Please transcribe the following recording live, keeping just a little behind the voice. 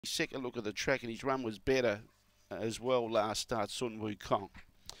second look at the track, and his run was better as well last start, Sun Wukong.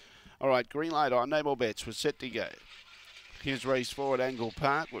 All right, green light on, no more bets. We're set to go. Here's race 4 at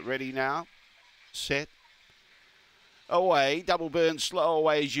Angle-Park. We're ready now. Set. Away, double burn, slow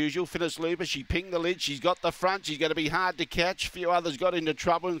away as usual. Finish Looper, she pinged the lid. She's got the front. She's going to be hard to catch. A few others got into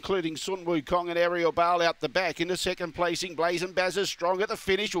trouble, including Sun Wukong and Aerial Bale out the back. Into second placing, Blazing Bazza strong at the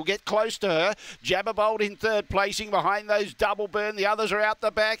finish. Will get close to her. Jabberbolt in third placing behind those double burn. The others are out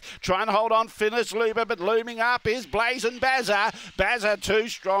the back. Trying to hold on Finish Looper, but looming up is Blazing Bazza. Bazza too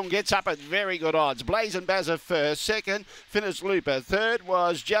strong, gets up at very good odds. Blazing Bazza first, second, Finish Looper. Third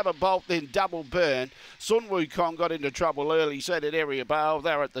was Jabberbolt, then double burn. Sun Wukong got into trouble early, so did Aerial Bale.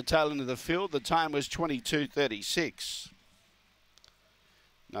 They were at the tail end of the field. The time was 22:36.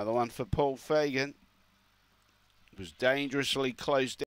 Another one for Paul Fagan. It was dangerously close down.